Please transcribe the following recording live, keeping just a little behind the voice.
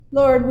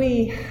Lord,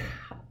 we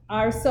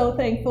are so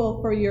thankful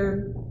for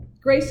your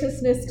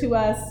graciousness to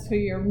us, for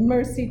your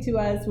mercy to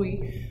us.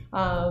 We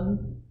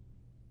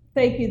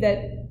thank you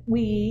that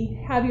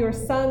we have your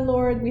Son,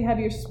 Lord. We have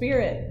your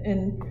Spirit.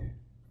 And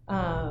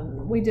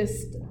we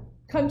just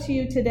come to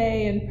you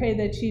today and pray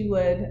that you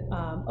would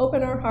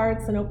open our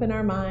hearts and open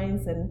our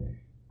minds, and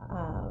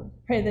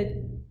pray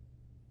that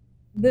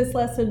this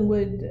lesson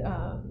would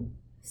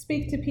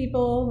speak to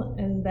people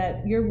and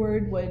that your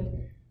word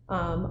would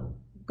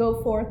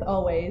go forth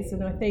always.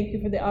 And I thank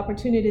you for the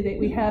opportunity that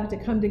we have to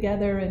come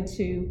together and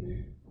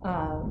to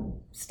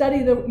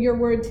study your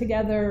word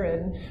together.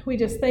 And we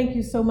just thank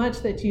you so much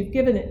that you've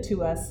given it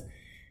to us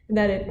and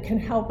that it can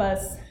help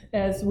us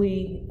as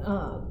we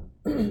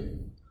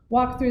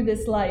walk through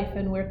this life.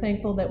 And we're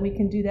thankful that we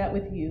can do that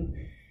with you.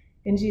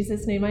 In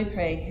Jesus' name I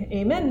pray.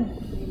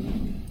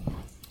 Amen.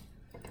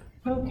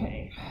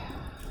 Okay.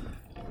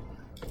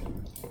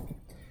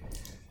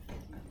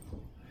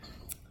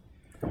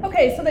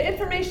 Okay, so the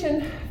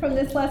information from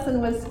this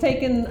lesson was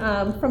taken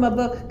from a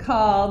book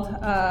called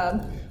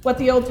What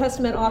the Old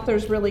Testament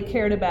Authors Really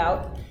Cared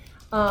About.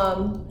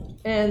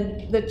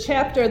 And the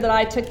chapter that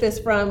I took this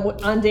from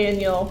on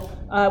Daniel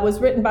was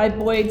written by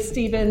Boyd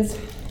Stevens,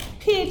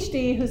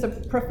 PhD, who's a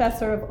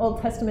professor of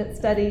Old Testament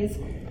studies,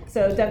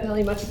 so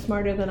definitely much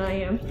smarter than I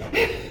am.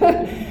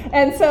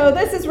 And so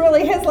this is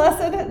really his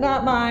lesson,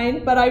 not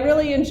mine, but I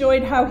really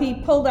enjoyed how he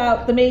pulled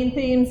out the main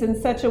themes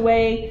in such a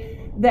way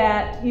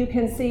that you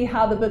can see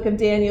how the book of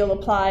Daniel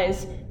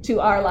applies to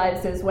our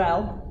lives as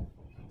well.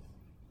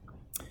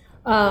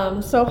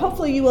 So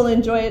hopefully you will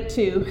enjoy it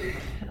too.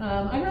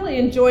 I really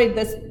enjoyed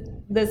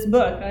this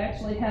book. I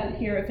actually have it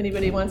here if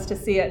anybody wants to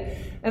see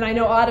it. And I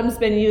know Autumn's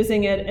been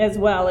using it as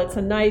well. It's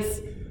a nice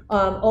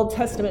Old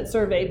Testament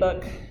survey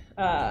book.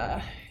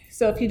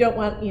 So if you don't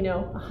want,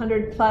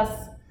 100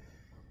 plus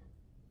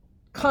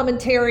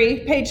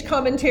page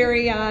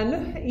commentary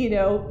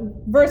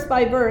on, verse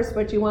by verse,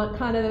 but you want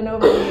kind of an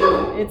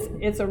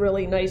overview, it's a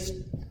really nice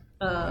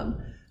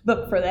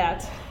book for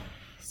that.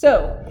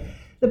 So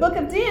the book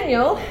of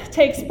Daniel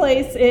takes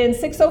place in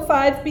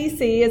 605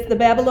 BC as the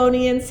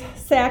Babylonians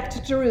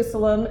sacked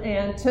Jerusalem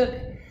and took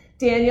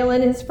Daniel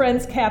and his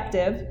friends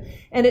captive.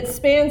 And it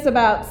spans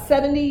about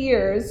 70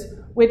 years,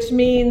 which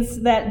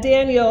means that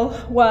Daniel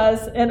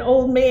was an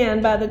old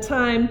man by the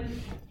time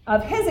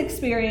of his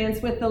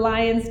experience with the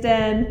lion's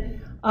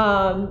den,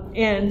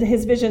 and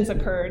his visions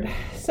occurred.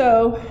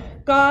 So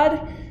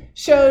God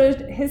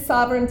showed his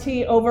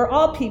sovereignty over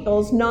all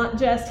peoples, not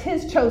just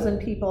his chosen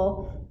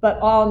people, but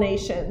all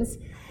nations.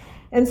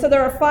 And so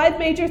there are 5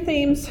 major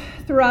themes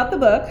throughout the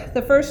book.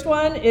 The first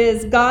one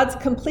is God's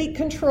complete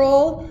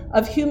control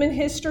of human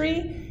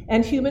history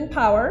and human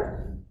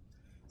power.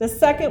 The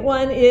second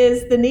one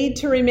is the need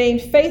to remain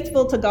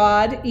faithful to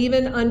God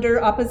even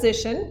under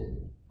opposition.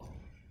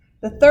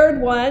 The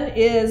third one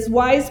is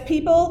wise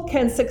people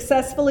can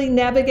successfully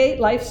navigate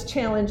life's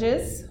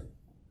challenges.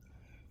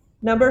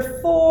 Number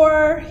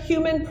 4,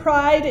 human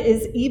pride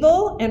is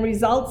evil and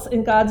results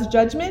in God's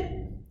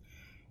judgment.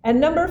 And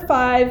number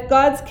 5,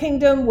 God's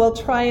kingdom will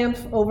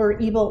triumph over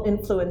evil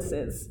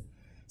influences.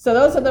 So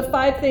those are the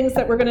 5 things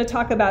that we're going to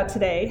talk about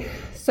today.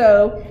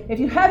 So if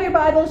you have your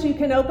Bibles, you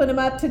can open them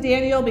up to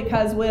Daniel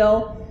because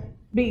we'll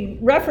be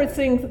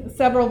referencing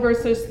several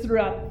verses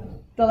throughout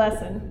the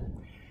lesson.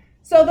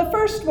 So the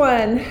first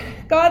one,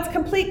 God's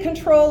complete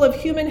control of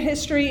human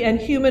history and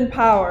human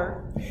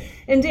power.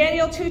 In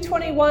Daniel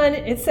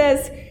 2:21, it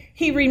says,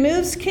 he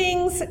removes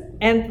kings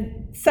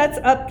and sets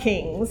up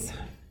kings.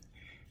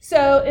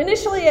 So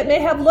initially it may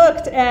have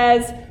looked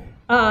as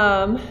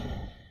God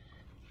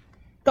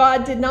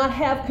did not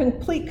have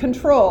complete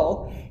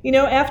control.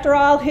 After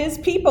all, his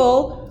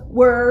people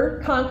were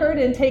conquered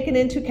and taken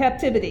into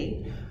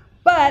captivity.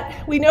 But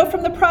we know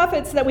from the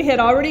prophets that we had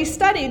already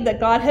studied that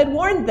God had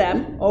warned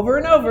them over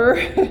and over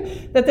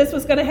that this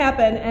was going to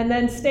happen, and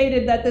then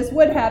stated that this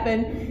would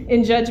happen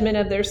in judgment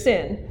of their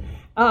sin.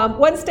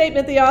 One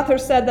statement the author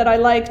said that I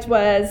liked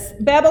was,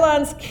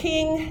 Babylon's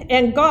king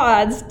and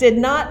gods did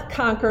not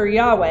conquer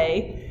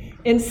Yahweh.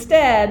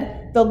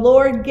 Instead, the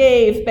Lord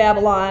gave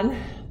Babylon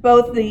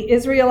both the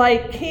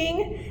Israelite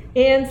king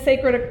and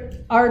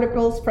sacred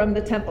articles from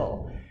the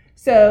temple.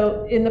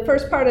 So in the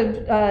first part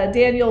of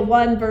Daniel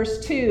 1,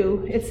 verse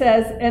 2, it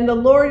says, and the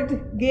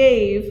Lord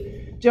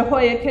gave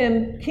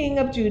Jehoiakim, king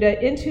of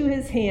Judah, into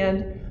his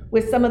hand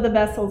with some of the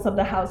vessels of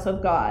the house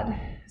of God.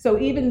 So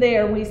even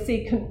there we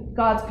see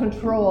God's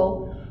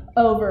control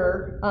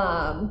over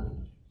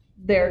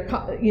their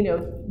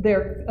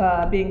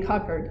being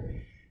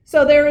conquered.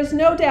 So there is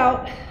no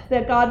doubt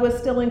that God was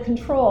still in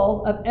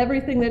control of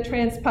everything that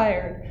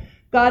transpired.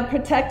 God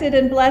protected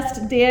and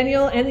blessed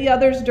Daniel and the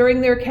others during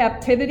their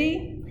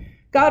captivity.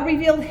 God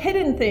revealed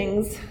hidden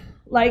things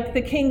like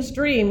the king's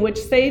dream, which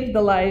saved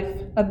the life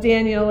of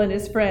Daniel and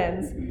his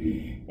friends.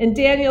 In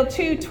Daniel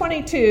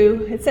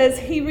 2:22, it says,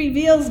 he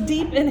reveals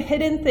deep and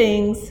hidden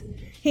things.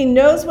 He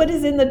knows what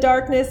is in the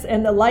darkness,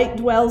 and the light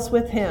dwells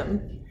with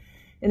him.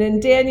 And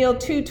in Daniel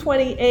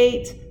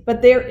 2:28,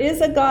 but there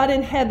is a God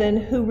in heaven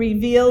who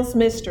reveals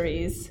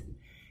mysteries.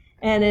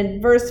 And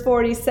in verse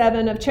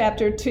 47 of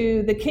chapter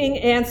 2, the king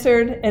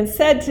answered and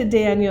said to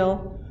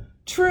Daniel,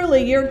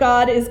 "Truly your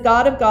God is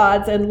God of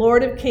gods and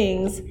Lord of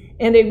kings,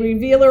 and a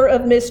revealer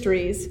of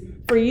mysteries,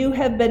 for you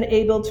have been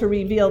able to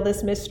reveal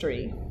this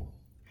mystery."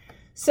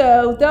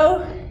 So,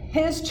 though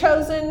his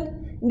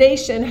chosen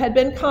nation had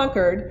been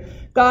conquered,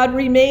 God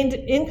remained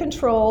in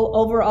control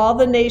over all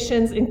the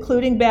nations,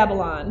 including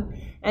Babylon,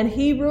 and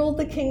he ruled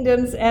the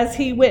kingdoms as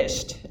he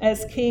wished,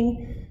 as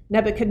King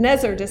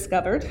Nebuchadnezzar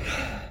discovered.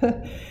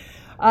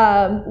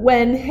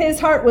 When his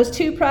heart was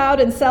too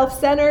proud and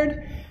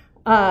self-centered,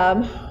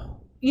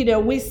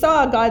 we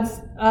saw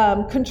God's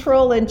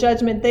control and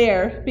judgment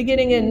there.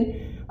 Beginning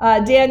in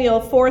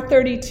Daniel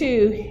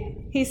 4:32,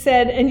 he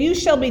said, "And you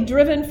shall be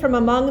driven from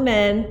among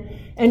men,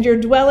 and your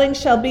dwelling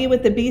shall be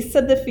with the beasts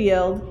of the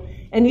field,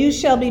 and you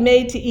shall be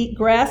made to eat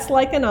grass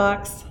like an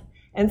ox,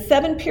 and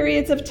 7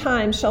 periods of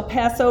time shall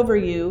pass over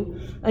you,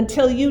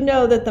 until you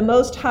know that the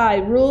Most High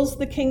rules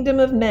the kingdom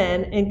of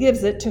men and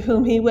gives it to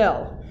whom he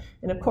will."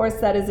 And of course,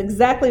 that is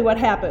exactly what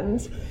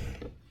happens.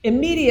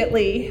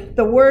 Immediately,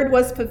 the word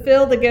was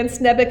fulfilled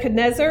against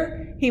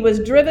Nebuchadnezzar. He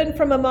was driven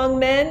from among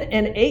men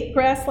and ate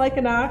grass like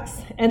an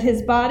ox, and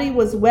his body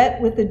was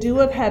wet with the dew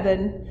of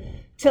heaven,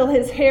 till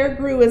his hair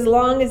grew as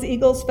long as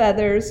eagle's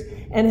feathers,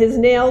 and his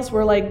nails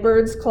were like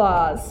birds'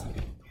 claws.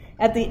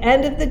 At the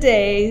end of the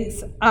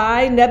days,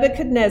 I,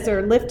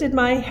 Nebuchadnezzar, lifted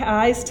my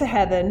eyes to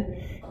heaven,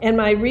 and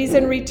my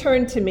reason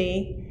returned to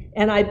me,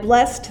 and I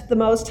blessed the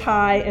Most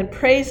High and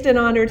praised and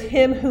honored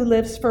him who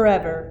lives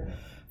forever.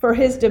 For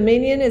his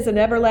dominion is an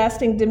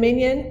everlasting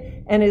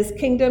dominion, and his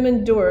kingdom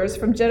endures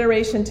from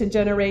generation to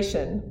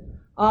generation.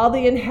 All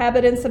the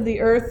inhabitants of the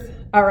earth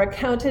are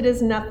accounted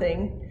as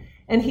nothing,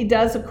 and he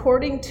does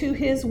according to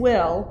his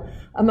will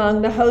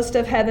among the host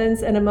of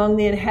heavens and among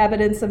the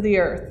inhabitants of the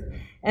earth.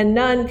 And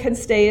none can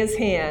stay his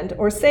hand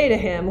or say to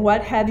him,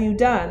 "What have you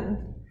done?"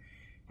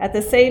 At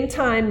the same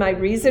time, my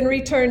reason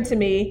returned to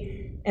me,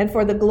 and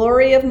for the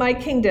glory of my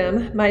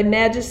kingdom, my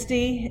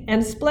majesty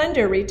and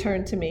splendor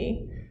returned to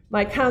me.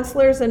 My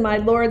counselors and my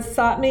lords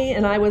sought me,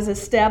 and I was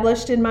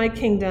established in my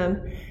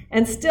kingdom,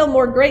 and still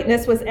more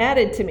greatness was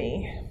added to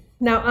me.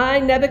 Now I,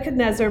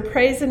 Nebuchadnezzar,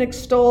 praise and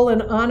extol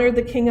and honor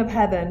the King of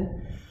heaven,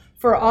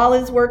 for all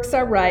his works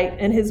are right,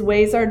 and his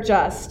ways are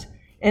just,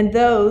 and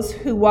those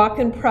who walk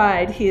in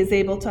pride he is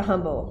able to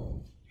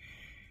humble.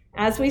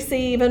 As we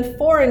see, even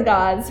foreign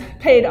gods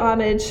paid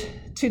homage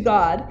to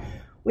God.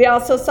 We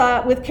also saw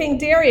it with King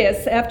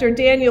Darius after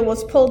Daniel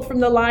was pulled from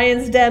the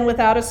lion's den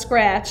without a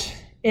scratch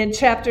in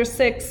chapter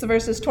 6,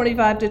 verses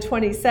 25 to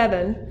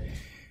 27.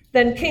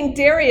 Then King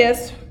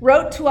Darius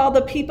wrote to all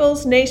the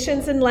peoples,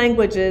 nations, and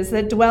languages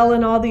that dwell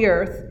in all the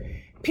earth,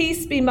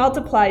 "Peace be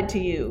multiplied to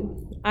you.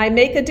 I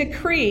make a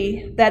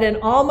decree that in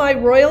all my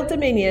royal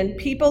dominion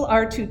people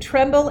are to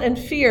tremble and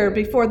fear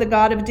before the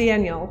God of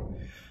Daniel.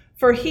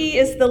 For he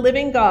is the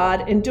living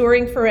God,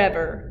 enduring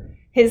forever.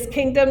 His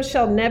kingdom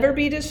shall never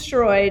be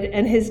destroyed,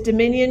 and his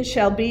dominion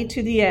shall be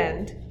to the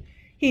end.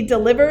 He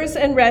delivers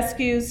and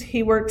rescues.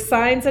 He works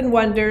signs and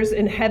wonders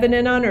in heaven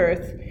and on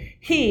earth.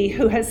 He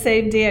who has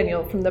saved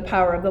Daniel from the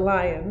power of the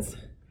lions."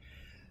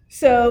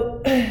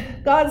 So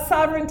God's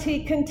sovereignty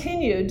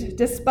continued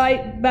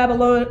despite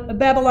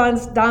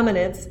Babylon's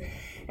dominance,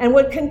 and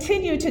would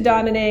continue to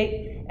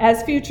dominate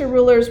as future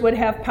rulers would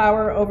have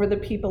power over the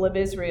people of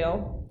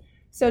Israel.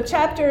 So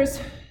chapters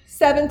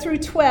 7 through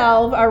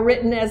 12 are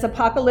written as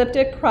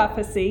apocalyptic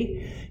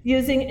prophecy,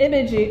 using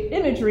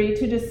imagery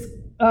to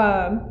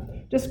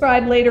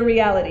describe later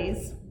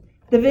realities.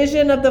 The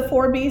vision of the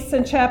 4 beasts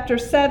in chapter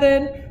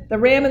 7, the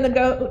ram and the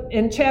goat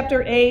in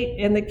chapter 8,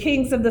 and the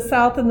kings of the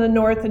south and the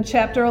north in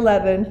chapter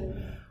 11,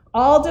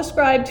 all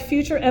described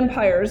future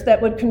empires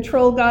that would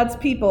control God's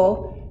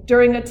people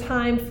during a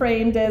time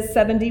framed as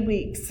 70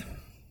 weeks.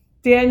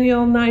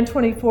 Daniel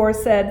 9:24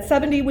 said,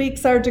 70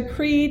 weeks are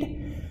decreed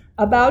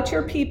about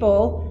your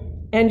people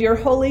and your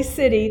holy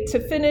city to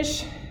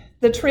finish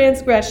the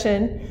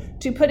transgression,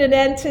 to put an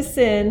end to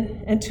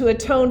sin, and to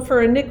atone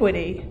for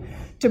iniquity,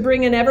 to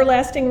bring an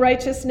everlasting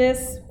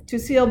righteousness, to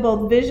seal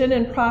both vision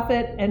and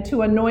prophet, and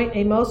to anoint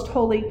a most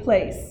holy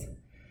place.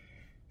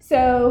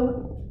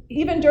 So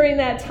even during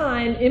that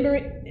time,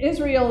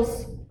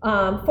 Israel's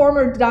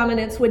former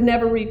dominance would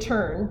never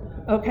return,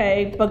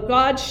 okay? But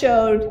God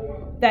showed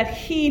that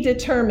he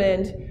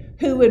determined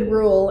who would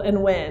rule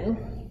and when.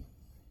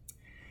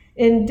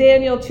 In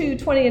Daniel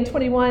 2:20 and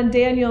 21,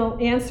 Daniel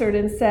answered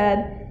and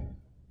said,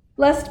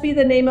 "Blessed be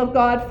the name of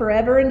God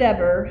forever and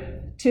ever,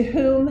 to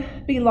whom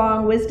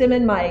belong wisdom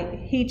and might.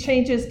 He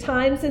changes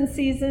times and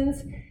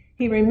seasons.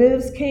 He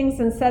removes kings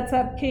and sets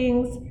up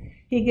kings.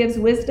 He gives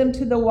wisdom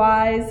to the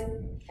wise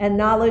and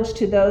knowledge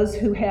to those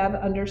who have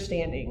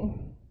understanding."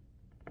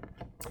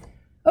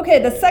 Okay,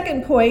 the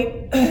second point,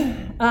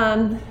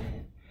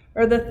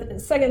 or the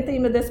second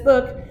theme of this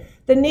book,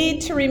 the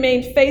need to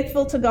remain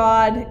faithful to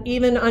God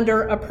even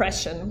under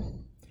oppression.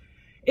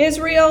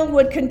 Israel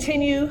would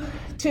continue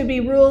to be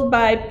ruled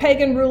by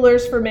pagan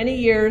rulers for many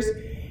years,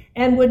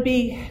 and would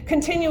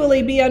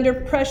continually be under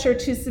pressure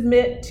to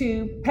submit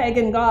to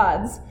pagan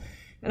gods.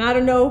 And I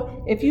don't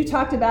know if you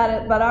talked about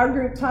it, but our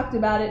group talked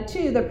about it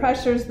too, the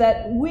pressures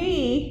that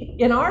we,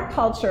 in our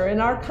culture,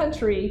 in our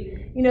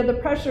country, the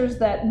pressures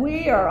that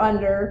we are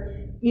under,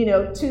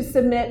 to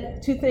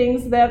submit to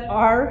things that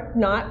are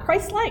not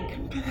Christ-like.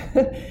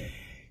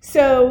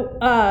 So,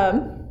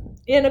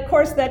 and of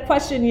course that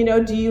question,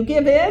 do you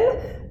give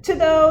in to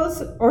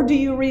those or do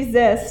you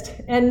resist?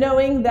 And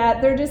knowing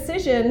that their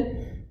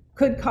decision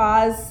could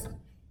cause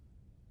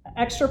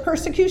extra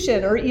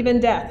persecution or even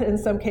death in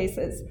some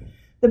cases.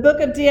 The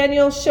book of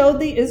Daniel showed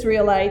the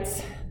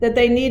Israelites that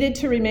they needed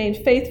to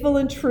remain faithful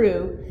and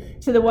true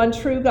to the one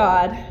true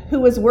God who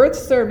was worth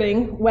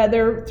serving,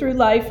 whether through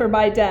life or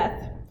by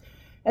death.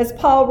 As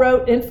Paul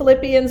wrote in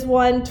Philippians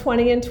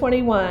 1:20 and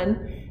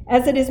 21,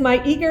 "As it is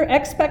my eager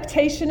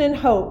expectation and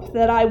hope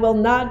that I will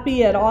not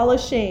be at all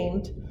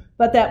ashamed,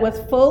 but that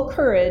with full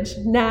courage,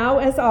 now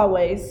as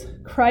always,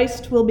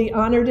 Christ will be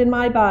honored in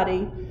my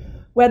body,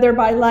 whether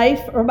by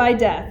life or by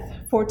death.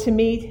 For to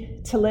me,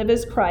 to live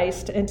is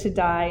Christ, and to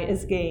die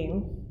is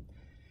gain."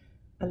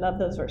 I love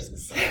those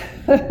verses.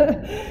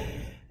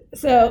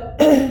 So,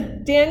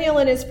 Daniel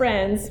and his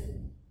friends,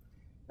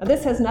 now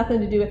this has nothing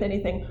to do with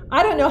anything.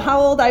 I don't know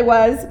how old I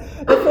was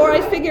before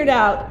I figured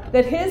out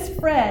that his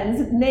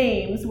friends'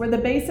 names were the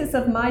basis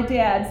of my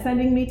dad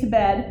sending me to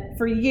bed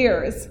for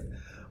years.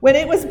 When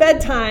it was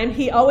bedtime,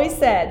 he always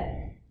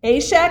said,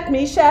 "Ashak,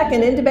 Meshach,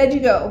 and into bed you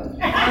go."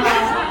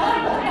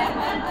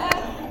 I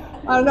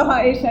don't know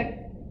how Ashak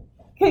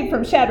came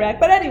from Shadrach,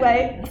 but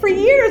anyway, for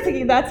years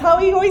that's how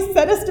he always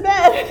sent us to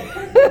bed.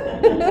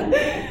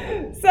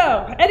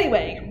 So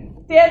anyway,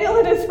 Daniel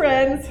and his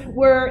friends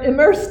were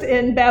immersed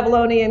in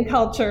Babylonian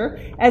culture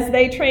as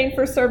they trained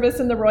for service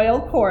in the royal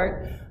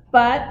court.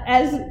 But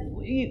as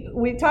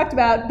we talked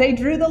about, they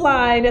drew the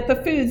line at the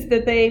foods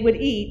that they would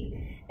eat,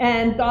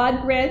 and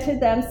God granted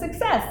them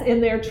success in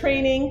their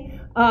training,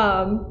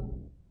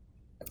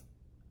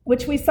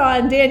 which we saw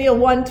in Daniel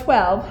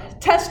 1:12.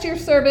 "Test your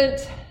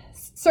servants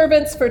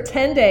for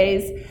 10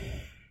 days.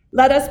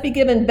 Let us be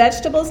given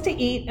vegetables to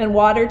eat and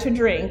water to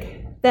drink.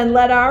 Then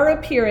let our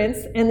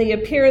appearance and the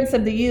appearance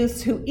of the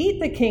youths who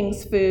eat the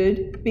king's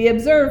food be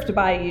observed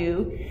by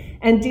you,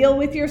 and deal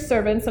with your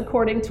servants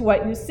according to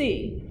what you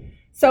see."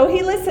 So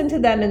he listened to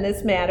them in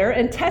this matter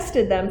and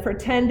tested them for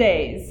 10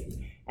 days.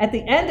 At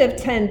the end of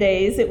 10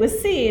 days, it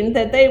was seen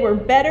that they were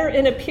better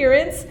in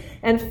appearance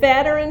and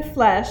fatter in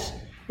flesh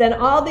than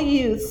all the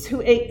youths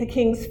who ate the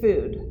king's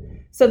food.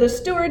 So the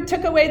steward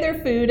took away their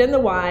food and the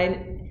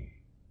wine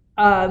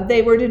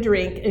they were to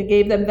drink and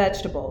gave them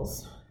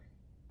vegetables.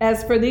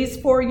 As for these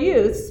 4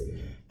 youths,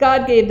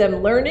 God gave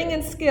them learning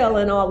and skill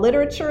in all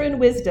literature and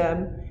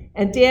wisdom,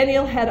 and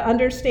Daniel had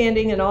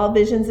understanding in all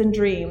visions and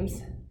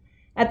dreams.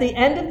 At the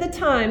end of the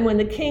time when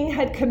the king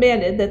had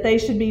commanded that they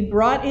should be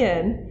brought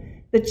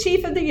in, the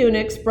chief of the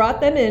eunuchs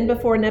brought them in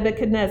before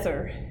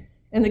Nebuchadnezzar.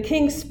 And the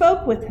king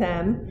spoke with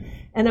them,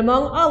 and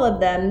among all of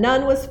them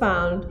none was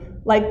found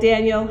like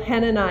Daniel,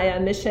 Hananiah,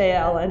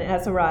 Mishael, and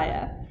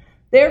Azariah.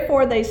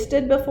 Therefore they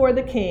stood before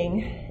the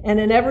king, and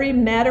in every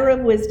matter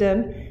of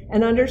wisdom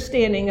and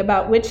understanding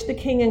about which the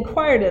king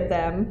inquired of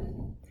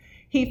them,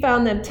 he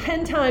found them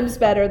 10 times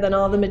better than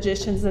all the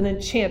magicians and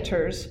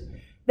enchanters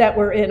that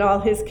were in all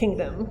his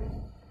kingdom.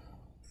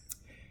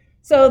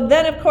 So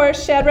then, of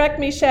course, Shadrach,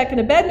 Meshach, and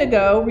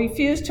Abednego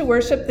refused to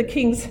worship the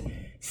king's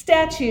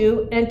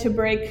statue and to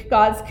break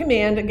God's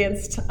command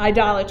against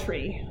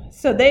idolatry.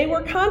 So they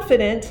were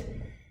confident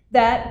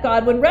that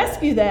God would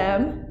rescue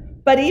them,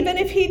 but even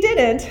if he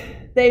didn't,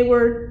 they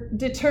were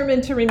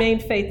determined to remain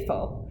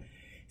faithful.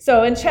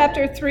 So in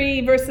chapter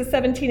 3, verses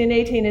 17 and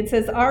 18, it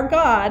says, "Our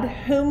God,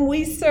 whom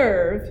we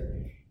serve,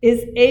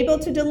 is able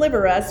to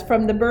deliver us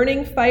from the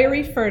burning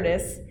fiery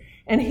furnace,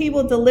 and he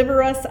will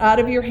deliver us out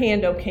of your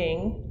hand, O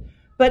king.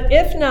 But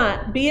if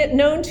not, be it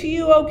known to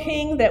you, O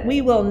king, that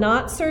we will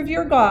not serve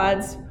your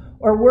gods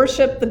or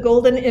worship the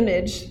golden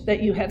image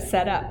that you have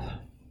set up."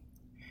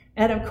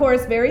 And of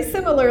course, very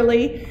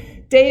similarly,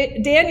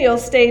 Daniel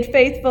stayed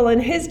faithful in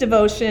his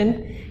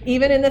devotion,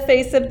 even in the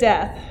face of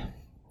death.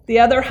 The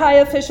other high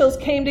officials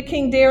came to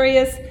King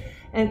Darius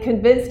and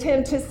convinced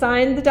him to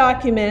sign the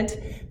document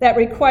that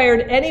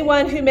required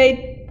anyone who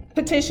made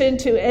petition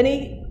to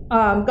any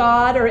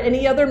god or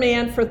any other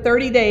man for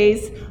 30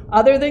 days,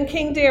 other than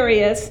King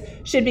Darius,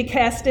 should be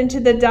cast into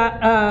the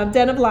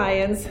den of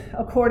lions,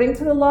 according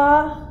to the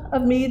law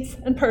of Medes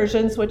and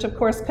Persians, which of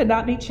course could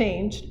not be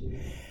changed.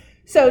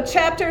 So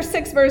chapter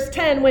 6, verse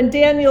 10, when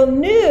Daniel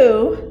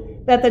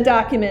knew that the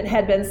document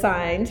had been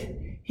signed,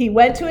 he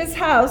went to his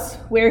house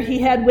where he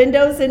had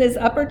windows in his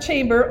upper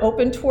chamber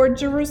open toward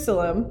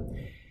Jerusalem.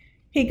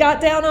 He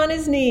got down on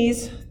his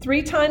knees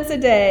 3 times a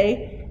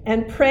day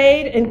and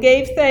prayed and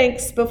gave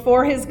thanks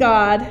before his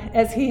God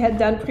as he had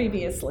done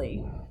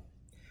previously.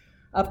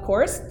 Of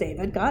course,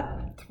 David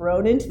got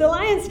thrown into the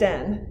lion's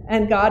den,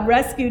 and God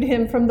rescued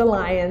him from the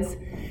lions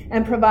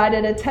and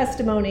provided a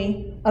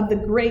testimony of the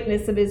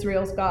greatness of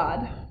Israel's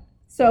God.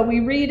 So we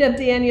read of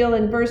Daniel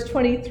in verse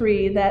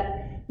 23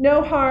 that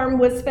no harm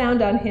was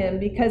found on him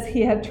because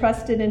he had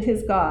trusted in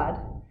his God.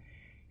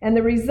 And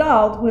the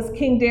result was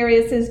King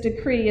Darius's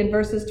decree in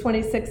verses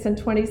 26 and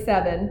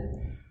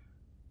 27.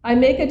 I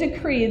make a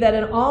decree that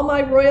in all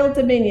my royal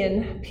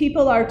dominion,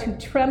 people are to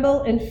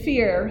tremble and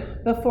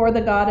fear before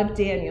the God of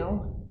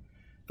Daniel.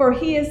 For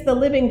he is the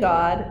living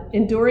God,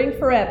 enduring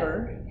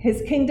forever.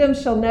 His kingdom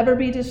shall never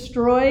be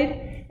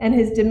destroyed, and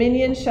his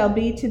dominion shall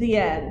be to the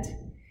end.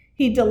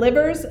 He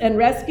delivers and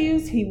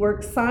rescues. He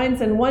works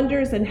signs and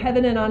wonders in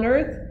heaven and on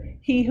earth.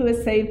 He who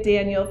has saved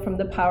Daniel from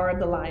the power of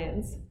the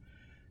lions.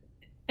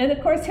 And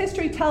of course,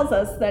 history tells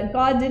us that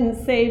God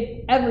didn't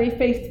save every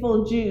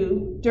faithful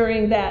Jew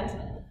during that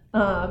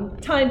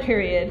time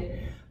period,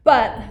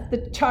 but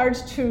the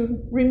charge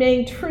to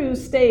remain true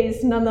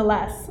stays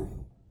nonetheless.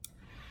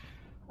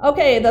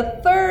 Okay, the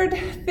third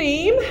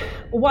theme,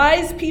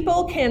 wise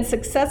people can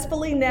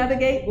successfully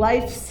navigate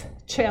life's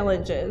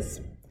challenges.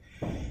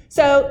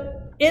 So,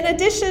 in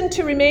addition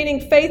to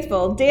remaining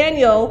faithful,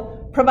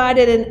 Daniel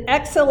provided an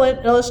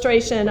excellent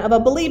illustration of a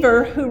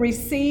believer who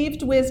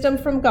received wisdom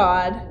from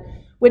God,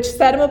 which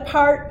set him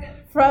apart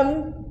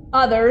from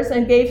others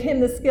and gave him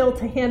the skill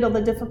to handle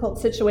the difficult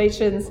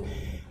situations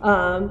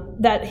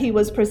that he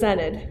was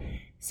presented.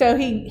 So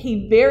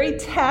he very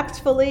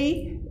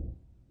tactfully,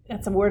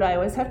 that's a word I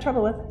always have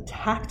trouble with,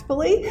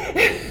 tactfully,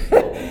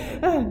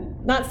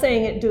 not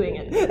saying it, doing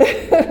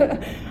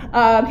it.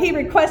 He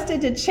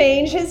requested to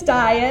change his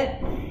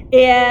diet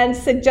and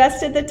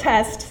suggested the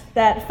test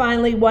that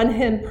finally won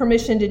him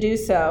permission to do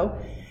so.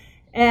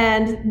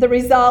 And the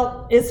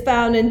result is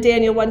found in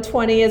Daniel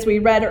 1:20, as we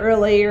read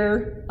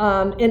earlier.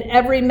 In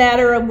every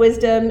matter of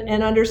wisdom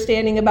and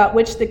understanding about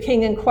which the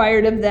king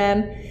inquired of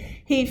them,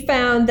 he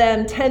found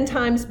them 10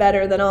 times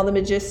better than all the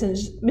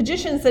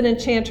magicians and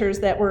enchanters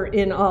that were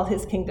in all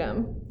his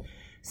kingdom.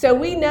 So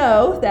we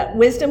know that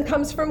wisdom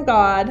comes from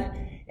God,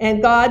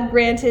 and God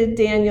granted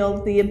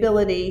Daniel the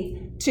ability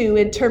to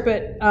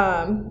interpret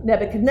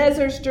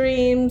Nebuchadnezzar's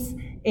dreams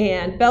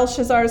and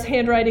Belshazzar's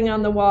handwriting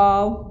on the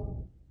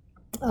wall.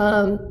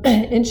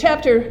 In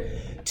chapter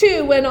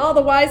 2, when all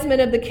the wise men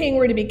of the king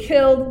were to be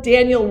killed,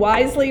 Daniel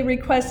wisely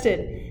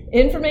requested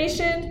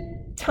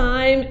information,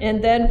 time,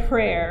 and then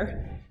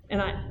prayer.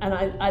 And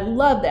I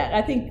love that.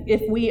 I think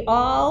if we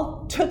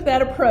all took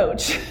that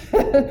approach,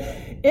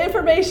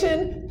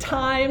 information,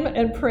 time,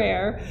 and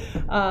prayer,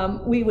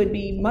 we would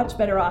be much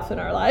better off in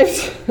our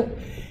lives.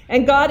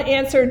 And God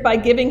answered by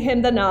giving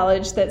him the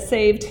knowledge that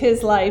saved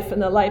his life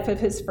and the life of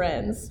his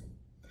friends.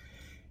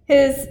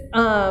 His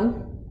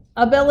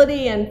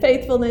ability and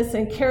faithfulness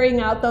in carrying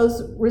out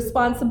those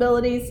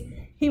responsibilities,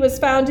 he was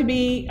found to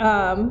be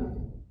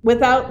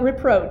without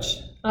reproach.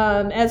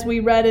 As we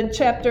read in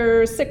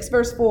chapter 6,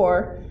 verse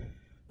 4,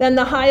 then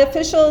the high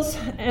officials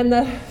and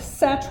the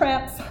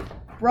satraps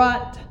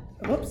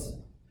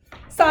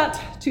sought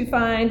to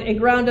find a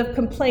ground of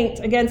complaint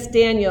against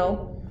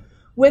Daniel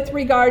with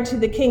regard to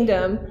the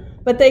kingdom,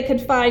 but they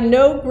could find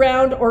no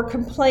ground or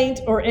complaint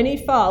or any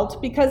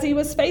fault because he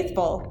was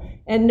faithful,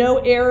 and no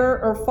error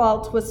or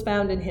fault was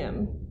found in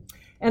him.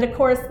 And of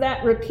course,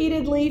 that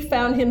repeatedly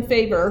found him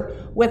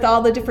favor with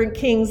all the different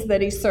kings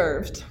that he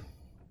served.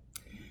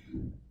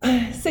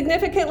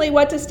 Significantly,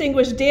 what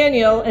distinguished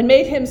Daniel and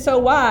made him so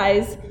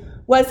wise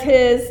was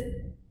his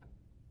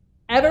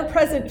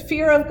ever-present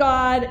fear of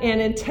God and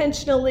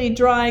intentionally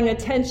drawing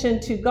attention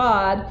to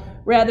God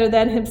rather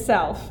than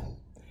himself.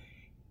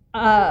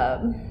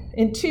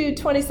 In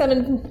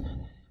 2:27,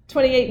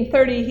 28, and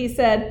 30, he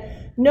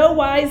said, "No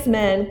wise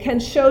man can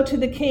show to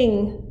the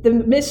king the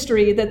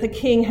mystery that the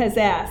king has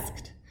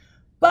asked,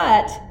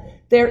 but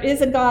there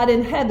is a God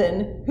in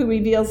heaven who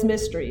reveals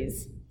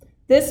mysteries.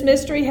 This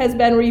mystery has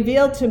been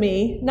revealed to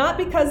me, not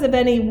because of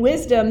any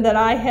wisdom that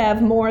I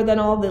have more than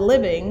all the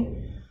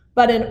living,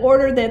 but in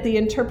order that the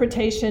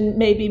interpretation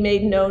may be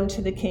made known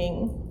to the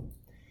king."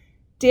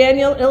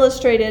 Daniel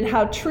illustrated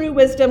how true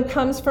wisdom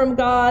comes from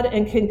God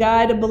and can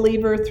guide a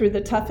believer through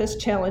the toughest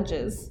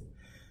challenges.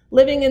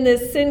 Living in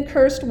this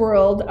sin-cursed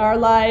world, our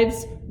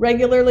lives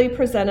regularly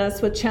present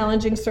us with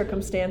challenging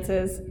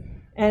circumstances,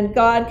 and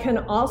God can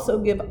also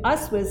give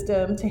us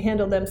wisdom to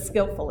handle them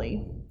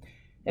skillfully.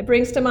 It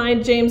brings to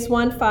mind James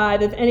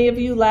 1:5, "If any of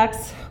you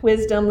lacks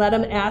wisdom, let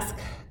him ask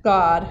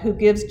God, who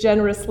gives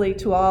generously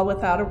to all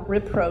without a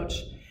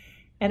reproach,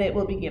 and it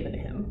will be given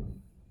him."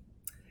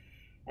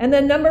 And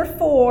then number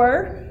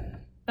 4,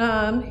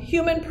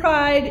 human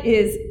pride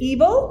is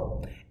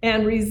evil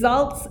and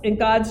results in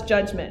God's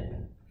judgment.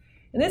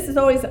 And this is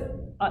always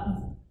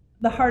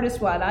the hardest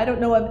one. I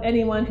don't know of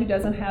anyone who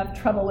doesn't have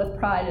trouble with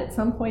pride at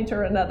some point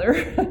or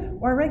another,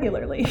 or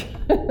regularly.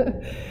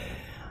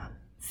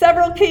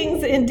 Several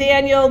kings in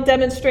Daniel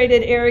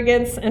demonstrated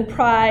arrogance and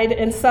pride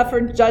and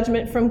suffered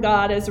judgment from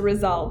God as a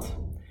result.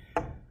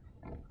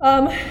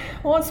 I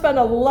won't spend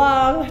a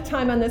long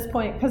time on this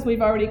point because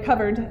we've already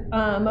covered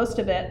most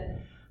of it.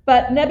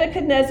 But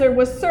Nebuchadnezzar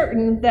was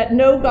certain that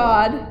no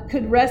God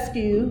could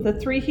rescue the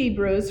 3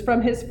 Hebrews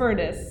from his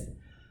furnace.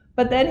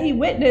 But then he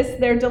witnessed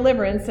their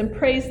deliverance and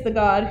praised the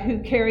God who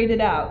carried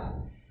it out.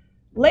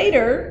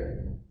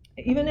 Later,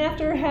 even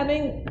after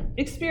having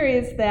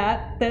experienced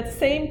that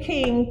same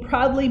king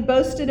proudly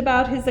boasted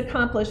about his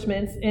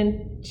accomplishments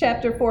in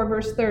chapter 4,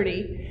 verse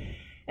 30.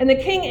 And the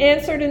king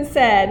answered and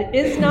said,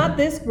 "Is not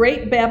this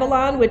great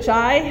Babylon, which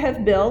I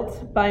have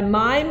built by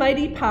my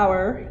mighty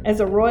power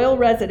as a royal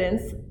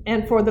residence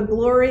and for the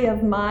glory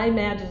of my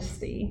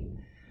majesty?"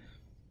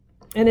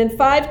 And in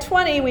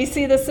 5:20, we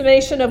see the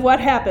summation of what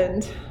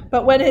happened.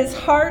 But when his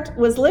heart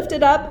was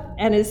lifted up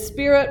and his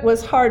spirit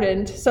was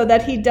hardened so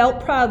that he dealt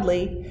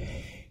proudly,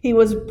 he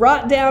was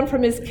brought down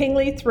from his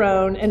kingly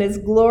throne and his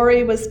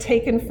glory was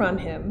taken from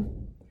him.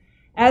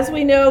 As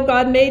we know,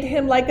 God made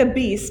him like a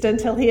beast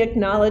until he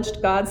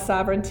acknowledged God's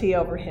sovereignty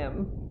over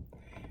him.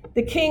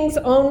 The king's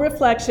own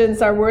reflections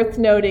are worth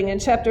noting in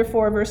chapter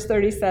 4, verse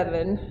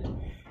 37.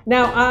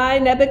 "Now I,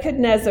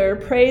 Nebuchadnezzar,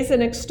 praise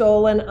and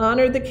extol and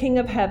honor the King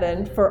of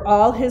heaven, for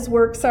all his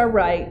works are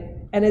right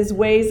and his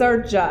ways are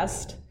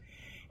just,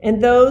 and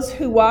those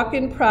who walk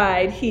in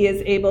pride he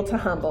is able to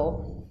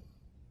humble."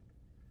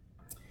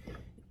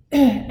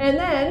 And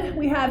then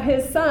we have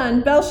his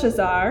son,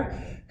 Belshazzar,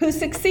 who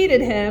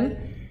succeeded him,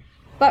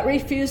 but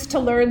refused to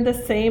learn the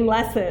same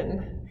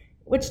lesson,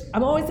 which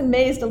I'm always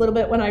amazed a little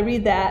bit when I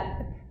read that.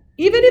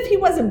 Even if he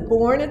wasn't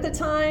born at the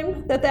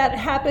time that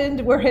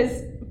happened, where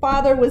his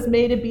father was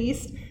made a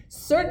beast,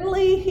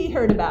 certainly he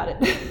heard about it.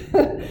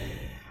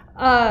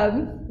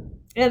 And,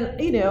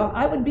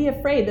 I would be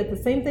afraid that the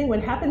same thing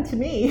would happen to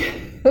me.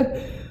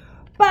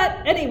 But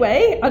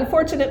anyway,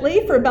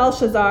 unfortunately for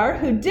Belshazzar,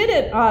 who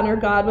didn't honor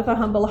God with a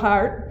humble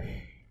heart,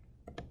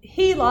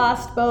 he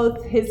lost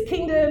both his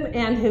kingdom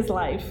and his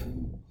life.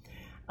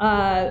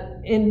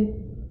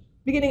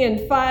 Beginning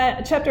in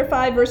chapter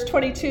 5, verse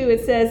 22,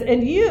 it says,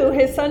 "And you,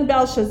 his son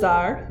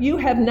Belshazzar, you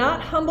have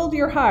not humbled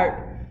your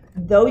heart,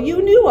 though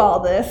you knew all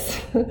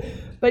this,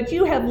 but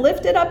you have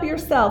lifted up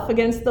yourself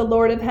against the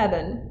Lord of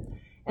heaven.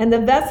 And the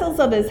vessels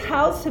of his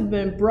house have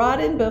been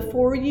brought in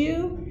before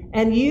you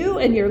and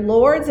your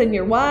lords and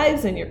your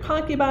wives and your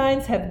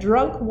concubines have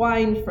drunk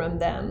wine from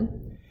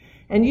them.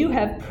 And you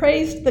have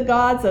praised the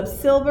gods of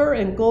silver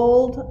and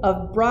gold,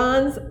 of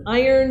bronze,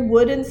 iron,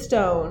 wood, and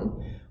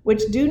stone,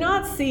 which do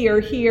not see or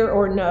hear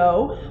or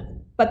know,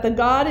 but the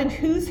God in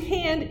whose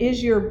hand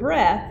is your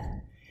breath,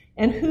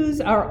 and whose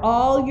are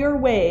all your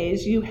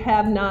ways, you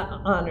have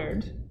not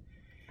honored."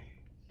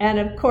 And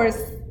of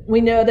course, we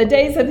know the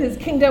days of his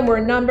kingdom were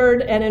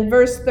numbered, and in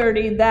verse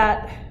 30,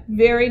 that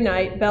very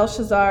night,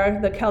 Belshazzar,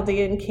 the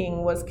Chaldean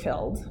king, was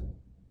killed.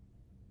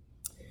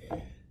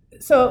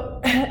 So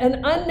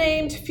an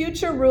unnamed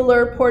future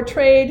ruler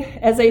portrayed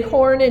as a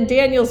horn in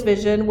Daniel's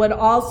vision would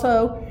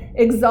also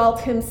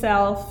exalt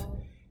himself,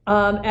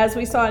 as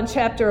we saw in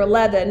chapter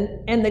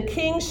 11. "And the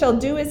king shall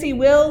do as he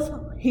wills.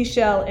 He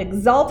shall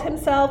exalt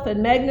himself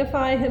and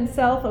magnify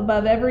himself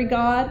above every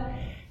god,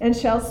 and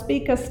shall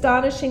speak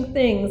astonishing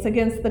things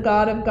against the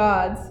God of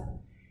gods.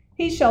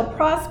 He shall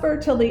prosper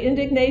till the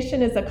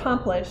indignation is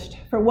accomplished,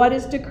 for what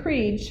is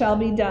decreed shall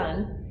be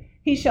done.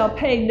 He shall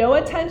pay no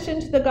attention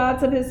to the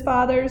gods of his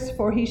fathers,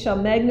 for he shall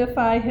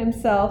magnify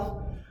himself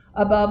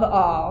above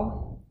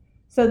all."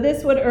 So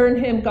this would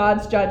earn him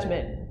God's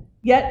judgment.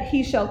 "Yet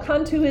he shall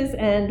come to his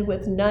end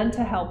with none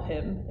to help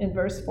him," in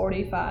verse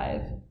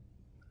 45.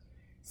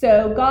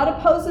 So God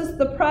opposes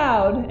the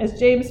proud, as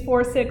James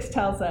 4:6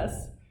 tells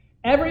us.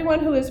 Everyone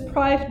who is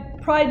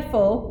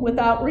prideful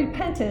without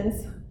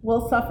repentance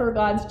will suffer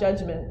God's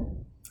judgment.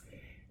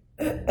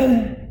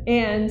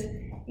 And,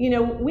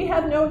 we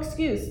have no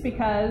excuse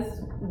because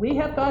we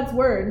have God's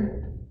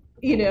word,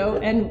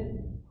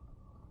 and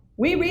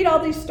we read all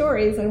these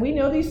stories and we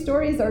know these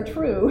stories are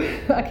true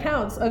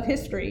accounts of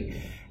history.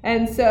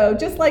 And so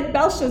just like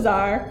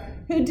Belshazzar,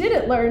 who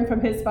didn't learn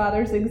from his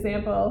father's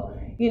example,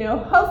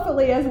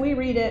 hopefully as we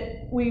read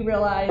it, we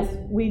realize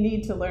we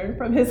need to learn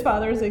from his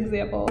father's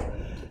example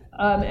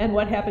and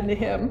what happened to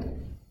him.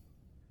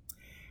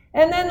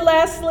 And then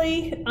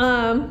lastly,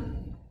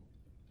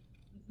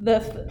 the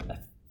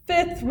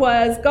fifth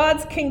was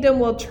God's kingdom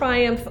will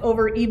triumph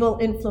over evil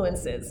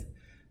influences,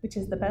 which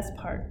is the best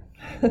part.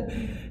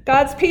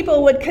 God's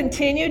people would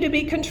continue to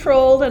be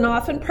controlled and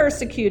often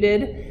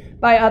persecuted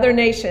by other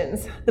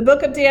nations. The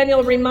book of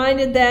Daniel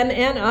reminded them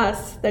and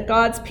us that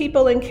God's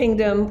people and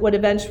kingdom would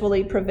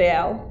eventually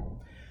prevail.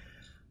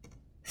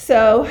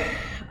 So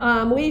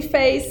we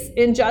face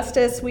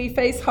injustice, we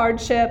face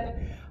hardship,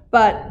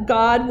 but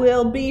God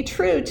will be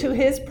true to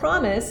his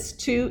promise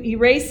to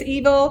erase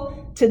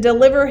evil, to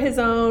deliver his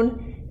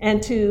own,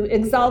 and to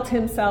exalt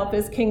himself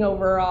as king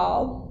over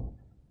all.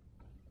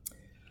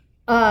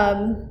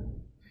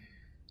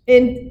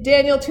 In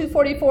Daniel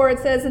 2:44, it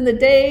says, "In the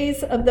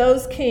days of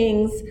those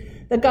kings,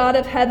 the God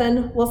of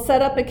heaven will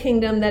set up a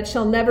kingdom that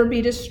shall never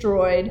be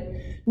destroyed,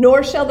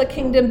 nor shall the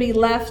kingdom be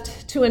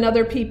left to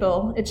another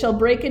people. It shall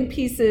break in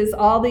pieces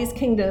all these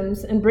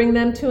kingdoms and bring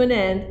them to an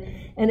end,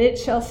 and it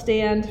shall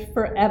stand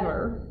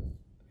forever."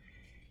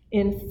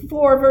 In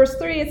 4 verse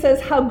 3, it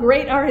says, "How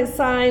great are his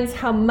signs,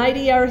 how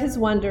mighty are his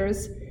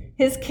wonders.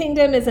 His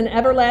kingdom is an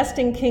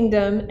everlasting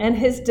kingdom, and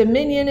his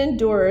dominion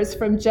endures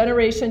from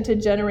generation to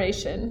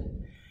generation."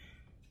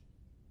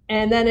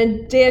 And then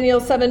in Daniel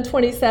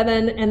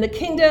 7:27, and the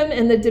kingdom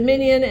and the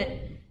dominion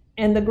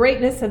and the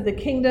greatness of the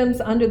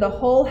kingdoms under the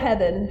whole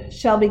heaven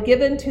shall be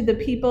given to the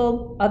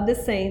people of the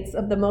saints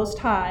of the Most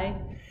High.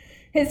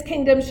 His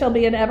kingdom shall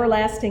be an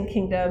everlasting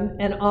kingdom,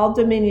 and all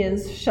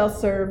dominions shall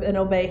serve and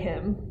obey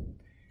him.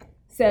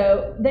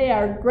 So they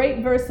are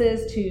great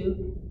verses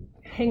to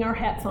hang our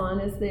hats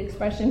on, as the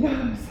expression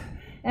goes,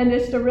 and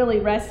just to really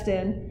rest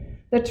in.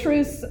 The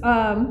truths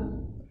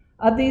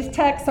of these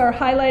texts are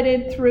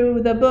highlighted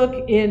through the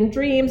book in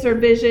dreams or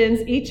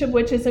visions, each of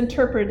which is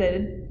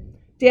interpreted.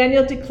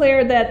 Daniel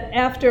declared that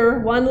after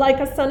one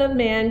like a son of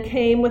man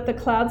came with the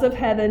clouds of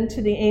heaven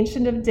to the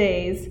Ancient of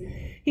Days,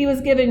 he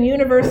was given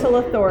universal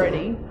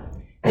authority.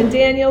 In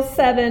Daniel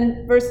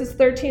 7, verses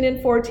 13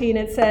 and 14,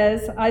 it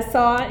says, I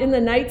saw in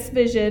the night's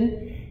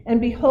vision,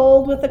 and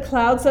behold, with the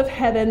clouds of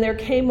heaven there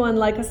came one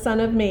like a son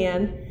of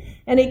man,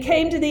 and he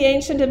came to the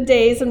Ancient of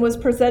Days and was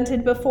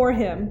presented before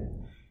him.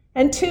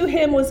 And to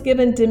him was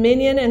given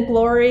dominion and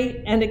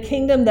glory and a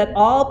kingdom that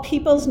all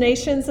peoples,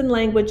 nations, and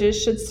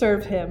languages should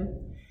serve him.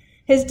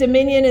 His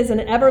dominion is an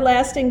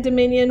everlasting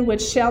dominion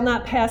which shall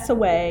not pass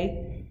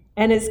away,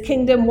 and his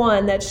kingdom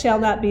one that shall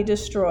not be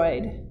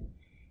destroyed.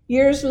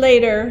 Years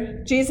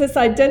later, Jesus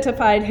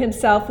identified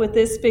himself with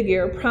this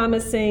figure,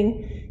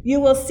 promising, you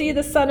will see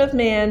the Son of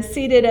Man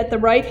seated at the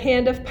right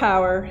hand of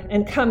power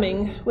and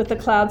coming with the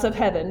clouds of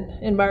heaven,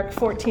 in Mark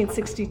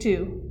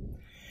 14:62.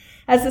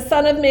 As the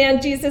Son of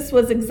Man, Jesus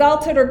was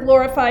exalted or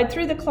glorified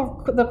through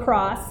the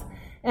cross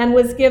and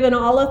was given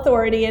all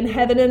authority in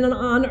heaven and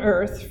on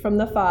earth from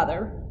the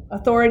Father.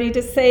 Authority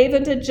to save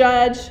and to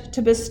judge,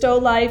 to bestow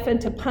life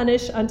and to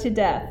punish unto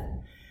death.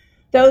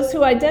 Those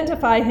who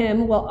identify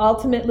him will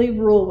ultimately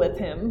rule with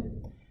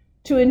him.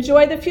 To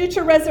enjoy the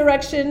future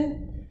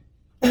resurrection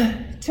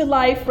to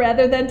life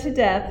rather than to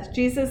death,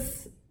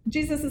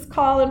 Jesus'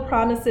 call and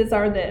promises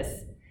are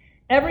this.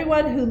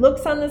 Everyone who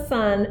looks on the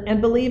Son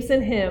and believes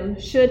in him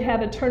should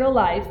have eternal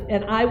life,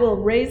 and I will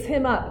raise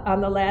him up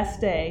on the last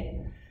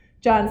day.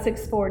 John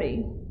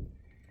 6:40.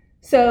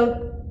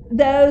 So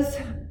those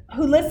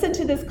who listen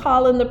to this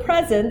call in the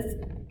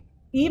present,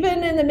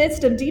 even in the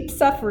midst of deep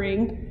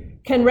suffering,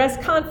 can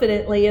rest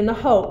confidently in the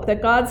hope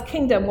that God's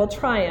kingdom will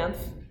triumph,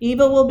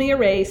 evil will be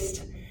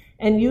erased,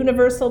 and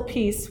universal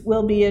peace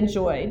will be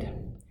enjoyed.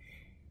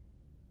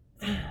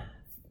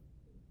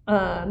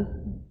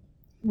 In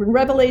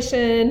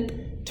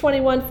Revelation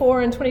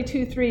 21:4 and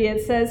 22:3,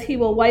 it says, he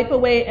will wipe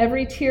away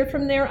every tear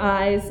from their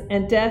eyes,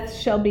 and death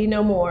shall be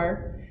no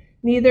more.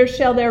 Neither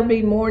shall there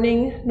be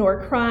mourning,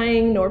 nor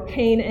crying, nor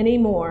pain any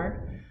more.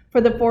 For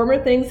the former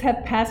things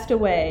have passed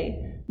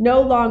away. No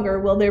longer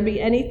will there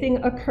be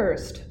anything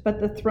accursed,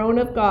 but the throne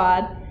of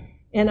God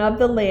and of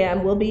the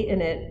Lamb will be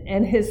in it,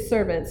 and his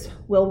servants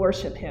will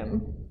worship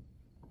him.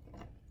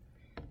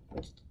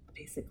 Which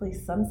basically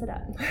sums it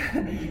up.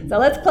 So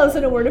let's close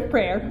in a word of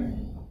prayer.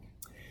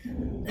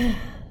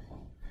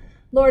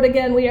 Lord,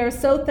 again, we are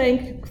so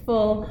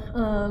thankful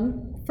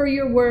for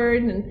your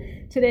word.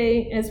 And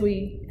today, as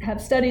we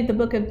have studied the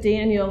book of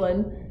Daniel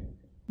and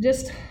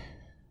just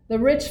the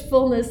rich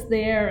fullness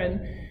there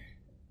and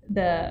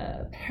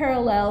the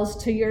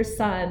parallels to your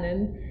Son.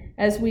 And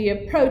as we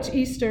approach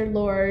Easter,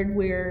 Lord,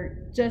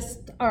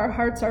 our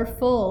hearts are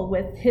full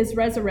with his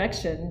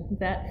resurrection,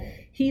 that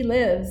he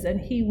lives and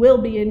he will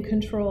be in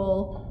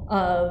control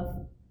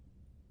of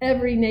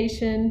every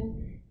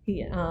nation.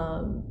 He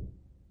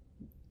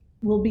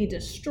will be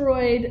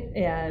destroyed,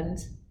 and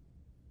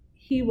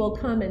he will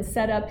come and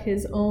set up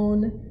his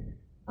own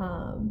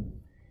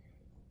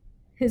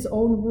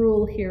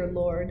rule here,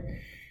 Lord.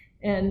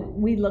 And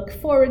we look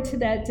forward to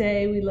that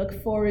day. We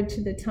look forward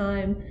to the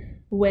time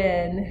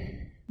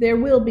when there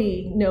will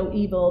be no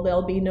evil,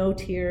 there'll be no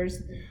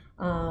tears,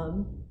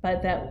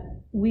 but that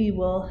we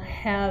will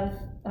have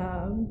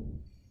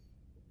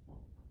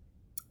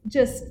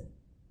just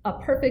a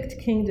perfect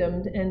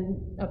kingdom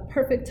and a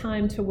perfect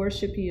time to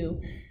worship you.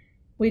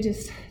 We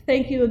just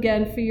thank you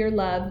again for your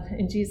love.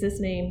 In Jesus'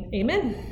 name, amen.